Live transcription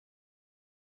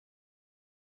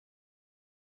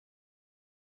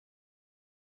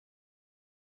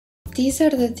These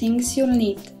are the things you'll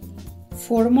need: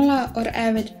 Formula or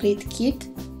Avid bleed kit,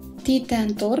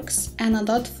 T10 Torx and a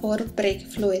DOT4 brake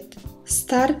fluid.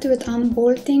 Start with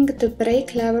unbolting the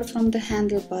brake lever from the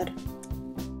handlebar.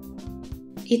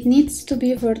 It needs to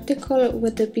be vertical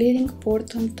with the bleeding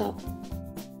port on top.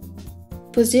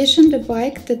 Position the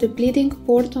bike that the bleeding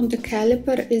port on the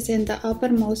caliper is in the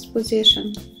uppermost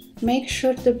position. Make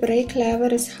sure the brake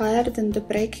lever is higher than the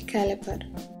brake caliper.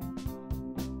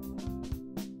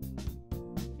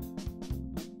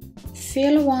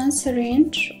 Fill one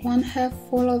syringe 1/2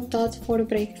 full of DOT4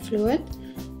 brake fluid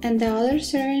and the other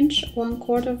syringe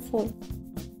 1/4 full.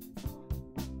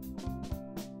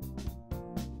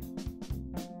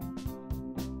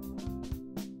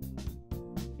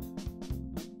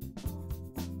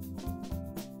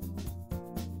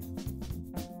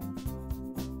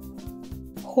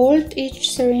 Hold each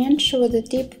syringe with the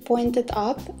tip pointed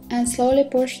up and slowly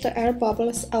push the air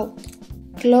bubbles out.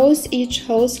 Close each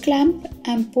hose clamp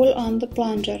and pull on the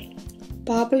plunger.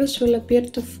 Bubbles will appear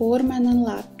to form and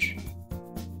enlarge.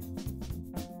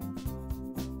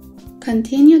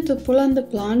 Continue to pull on the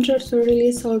plunger to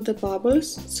release all the bubbles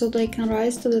so they can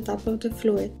rise to the top of the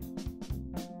fluid.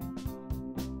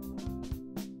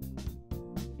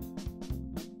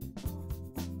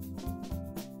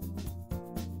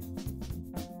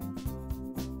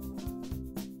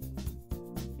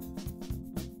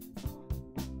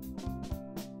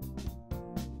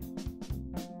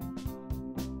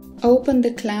 Open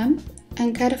the clamp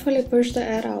and carefully push the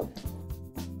air out.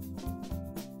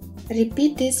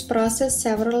 Repeat this process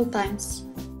several times.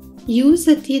 Use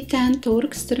a T10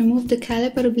 Torx to remove the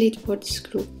caliper bleed port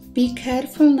screw. Be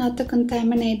careful not to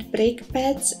contaminate brake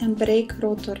pads and brake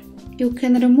rotor. You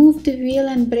can remove the wheel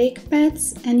and brake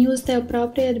pads and use the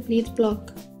appropriate bleed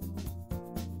block.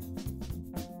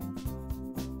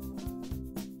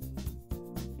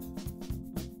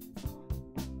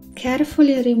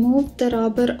 Carefully remove the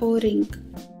rubber O-ring.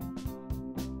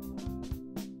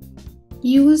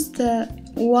 Use the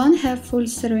 1/2 full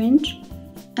syringe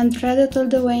and thread it all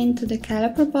the way into the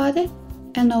caliper body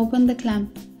and open the clamp.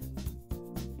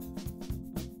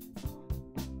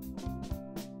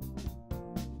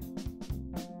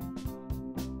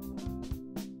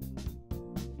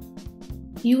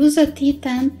 Use a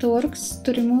T10 Torx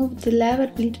to remove the lever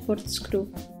bleed port screw.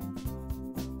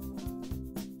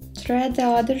 Thread the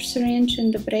other syringe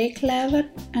in the brake lever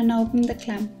and open the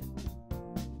clamp.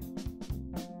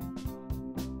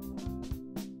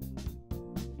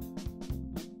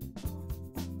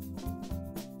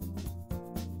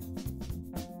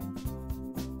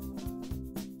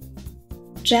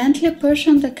 Gently push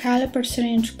on the caliper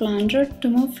syringe plunger to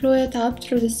move fluid up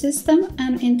through the system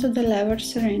and into the lever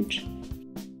syringe.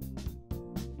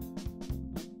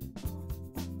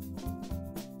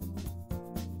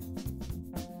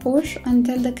 Push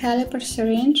until the caliper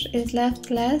syringe is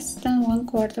left less than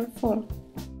 1/4 full.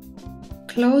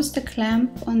 Close the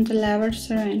clamp on the lever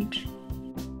syringe.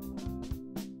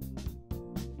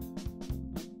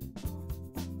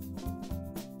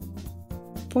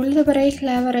 Pull the brake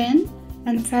lever in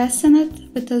and fasten it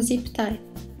with a zip tie.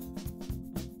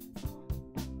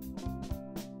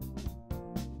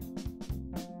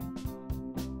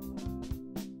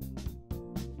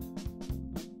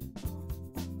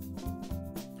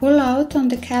 Pull out on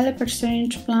the caliper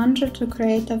syringe plunger to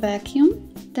create a vacuum,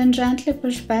 then gently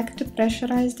push back to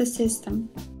pressurize the system.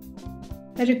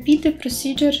 Repeat the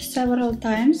procedure several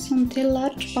times until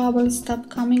large bubbles stop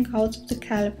coming out of the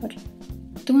caliper.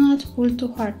 Do not pull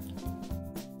too hard.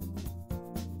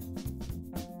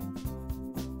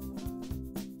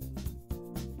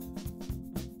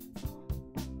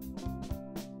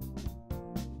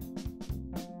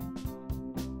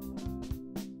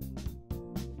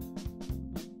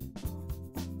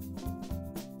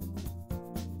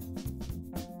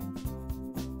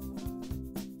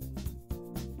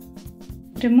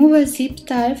 Remove a zip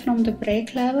tie from the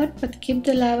brake lever, but keep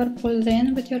the lever pulled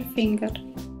in with your finger.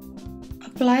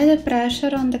 Apply the pressure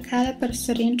on the caliper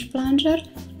syringe plunger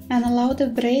and allow the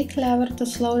brake lever to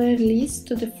slowly release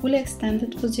to the fully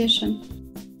extended position.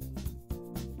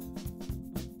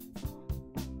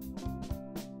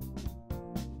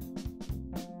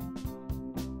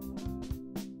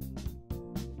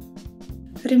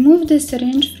 Remove the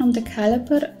syringe from the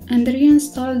caliper and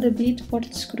reinstall the bleed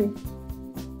port screw.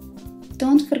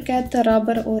 Don't forget the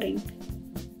rubber O-ring.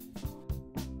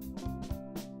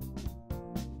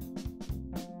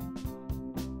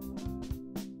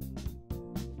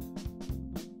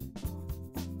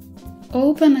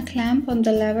 Open a clamp on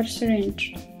the lever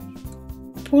syringe.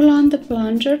 Pull on the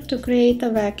plunger to create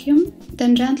a vacuum,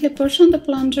 then gently push on the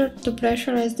plunger to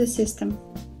pressurize the system.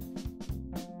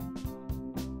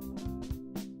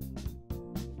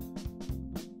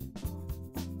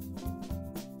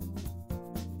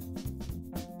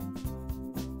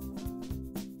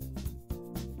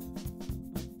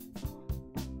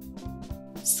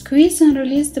 Squeeze and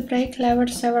release the brake lever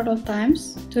several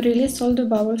times to release all the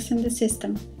bubbles in the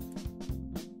system.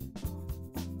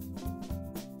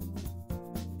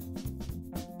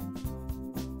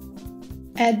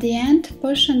 At the end,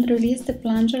 push and release the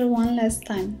plunger one last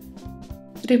time.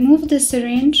 Remove the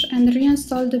syringe and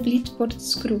reinstall the bleed port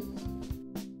screw.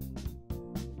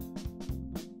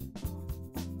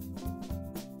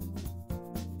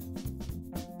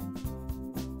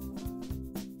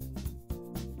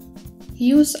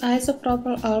 Use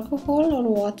isopropyl alcohol or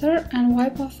water and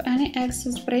wipe off any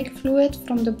excess brake fluid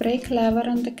from the brake lever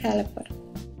and the caliper.